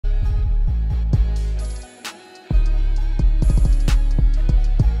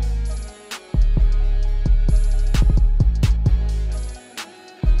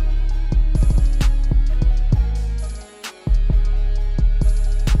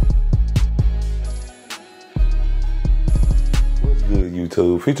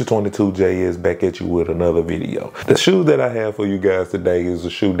YouTube? Future 22J is back at you with another video. The shoe that I have for you guys today is a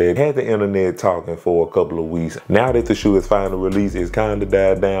shoe that had the internet talking for a couple of weeks. Now that the shoe is finally released, it's kind of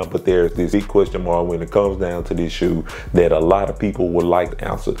died down, but there's this big question mark when it comes down to this shoe that a lot of people would like to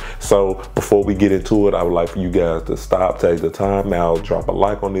answer. So before we get into it, I would like for you guys to stop, take the time out, drop a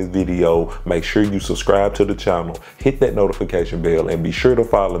like on this video, make sure you subscribe to the channel, hit that notification bell, and be sure to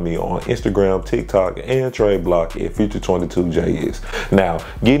follow me on Instagram, TikTok, and Trade Block at Future 22J is. Now,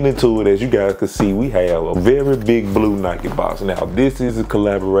 getting into it, as you guys can see, we have a very big blue Nike box. Now, this is a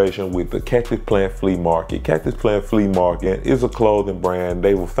collaboration with the Cactus Plant Flea Market. Cactus Plant Flea Market is a clothing brand.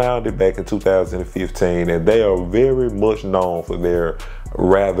 They were founded back in 2015, and they are very much known for their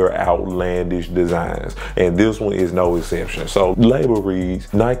rather outlandish designs, and this one is no exception. So label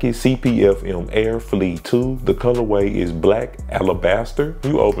reads Nike CPFM Air Flea 2. The colorway is black alabaster.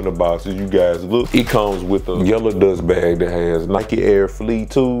 You open the box, as you guys look, it comes with a yellow dust bag that has Nike Air Flea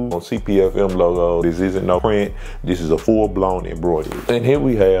 2 on CPFM logo. This isn't no print, this is a full-blown embroidery. And here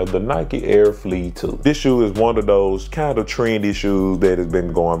we have the Nike Air Flea 2. This shoe is one of those kind of trendy shoes that has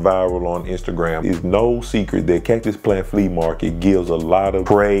been going viral on Instagram. It's no secret that Cactus Plant Flea Market gives a lot of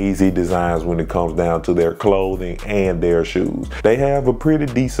crazy designs when it comes down to their clothing and their shoes. They have a pretty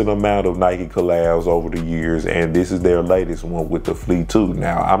decent amount of Nike collabs over the years, and this is their latest one with the Flea 2.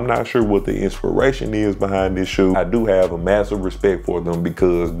 Now, I'm not sure what the inspiration is behind this shoe. I do have a massive respect for them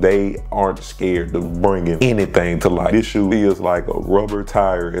because they aren't scared of bringing anything to life. This shoe feels like a rubber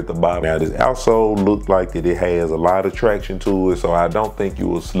tire at the bottom. Now, this outsole looks like that it has a lot of traction to it, so I don't think you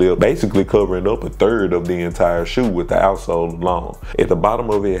will slip, basically covering up a third of the entire shoe with the outsole alone. At the bottom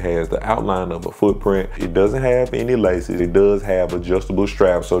of it has the outline of a footprint. It doesn't have any laces. It does have adjustable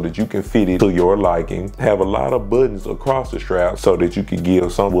straps so that you can fit it to your liking. Have a lot of buttons across the strap so that you can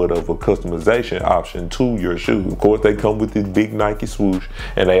give somewhat of a customization option to your shoe. Of course, they come with this big Nike swoosh,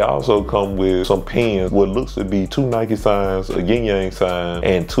 and they also come with some pins, what looks to be two Nike signs, a yin yang sign,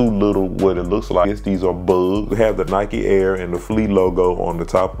 and two little, what it looks like, I guess these are bugs. They have the Nike Air and the Flea logo on the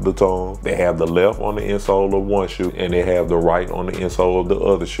top of the tongue. They have the left on the insole of one shoe, and they have the right on the insole of the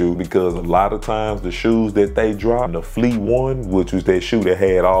other shoe, because a lot of times the shoes that they drop, the Flea 1, which was that shoe that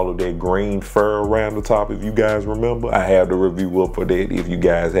had all of that green fur around the top, if you guys remember, I have the review up for that if you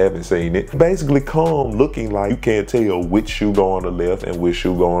guys haven't seen it. Basically come looking like you can't tell which shoe go on the left and which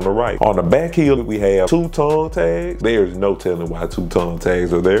shoe go on the right. On the back heel, we have two tongue tags. There's no telling why two tongue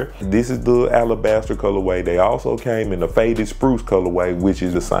tags are there. This is the alabaster colorway. They also came in the faded spruce colorway, which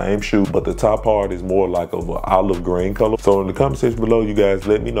is the same shoe, but the top part is more like of an olive green color. So in the comment section below, you guys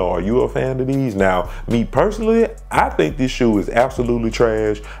let me know, are you a fan of these? Now, me personally, I think this shoe is absolutely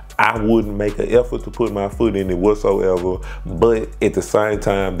trash. I wouldn't make an effort to put my foot in it whatsoever, but at the same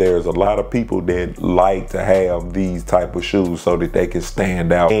time, there's a lot of people that like to have these type of shoes so that they can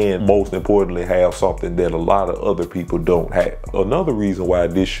stand out, and most importantly, have something that a lot of other people don't have. Another reason why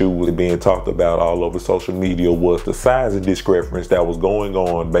this shoe was being talked about all over social media was the size discrepancy that was going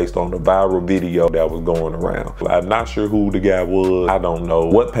on based on the viral video that was going around. I'm not sure who the guy was. I don't know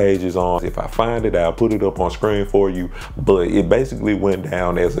what page it's on. If I find it, I'll put it up on screen for you, but it basically went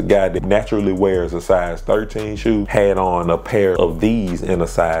down as a guy that naturally wears a size 13 shoe had on a pair of these in a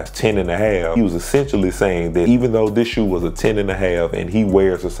size 10 and a half. He was essentially saying that even though this shoe was a 10 and a half and he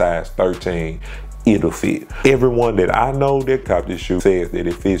wears a size 13, it'll fit. Everyone that I know that copped this shoe says that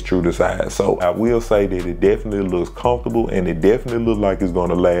it fits true to size. So I will say that it definitely looks comfortable, and it definitely looks like it's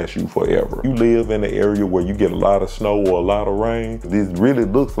gonna last you forever. You live in an area where you get a lot of snow or a lot of rain, this really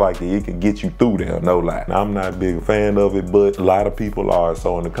looks like it can get you through there, no lie. Now, I'm not a big fan of it, but a lot of people are.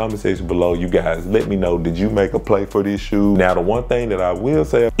 So in the comment section below, you guys let me know, did you make a play for this shoe? Now, the one thing that I will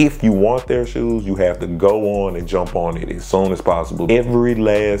say, if you want their shoes, you have to go on and jump on it as soon as possible. Every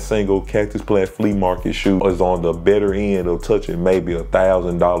last single Cactus Plant Flea Market shoe is on the better end of touching maybe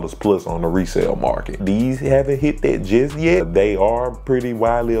 $1,000 plus on the resale market. These haven't hit that just yet. They are pretty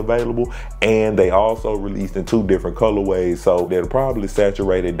widely available, and they also released in two different colorways, so they'll probably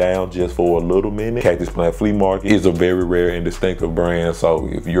saturate it down just for a little minute. Cactus Plant Flea Market is a very rare and distinctive brand, so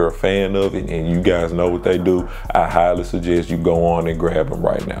if you're a fan of it and you guys know what they do, I highly suggest you go on and grab them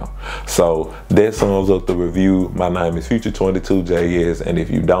right now. So that sums up the review. My name is Future 22JS, and if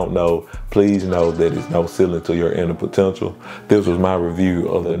you don't know, please know that it's no ceiling to your inner potential. This was my review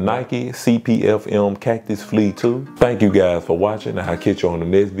of the Nike CPFM Cactus Flea 2. Thank you guys for watching. I'll catch you on the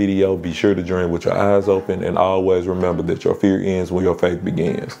next video. Be sure to dream with your eyes open, and always remember that your fear ends when your faith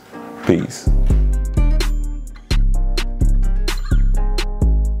begins. Peace.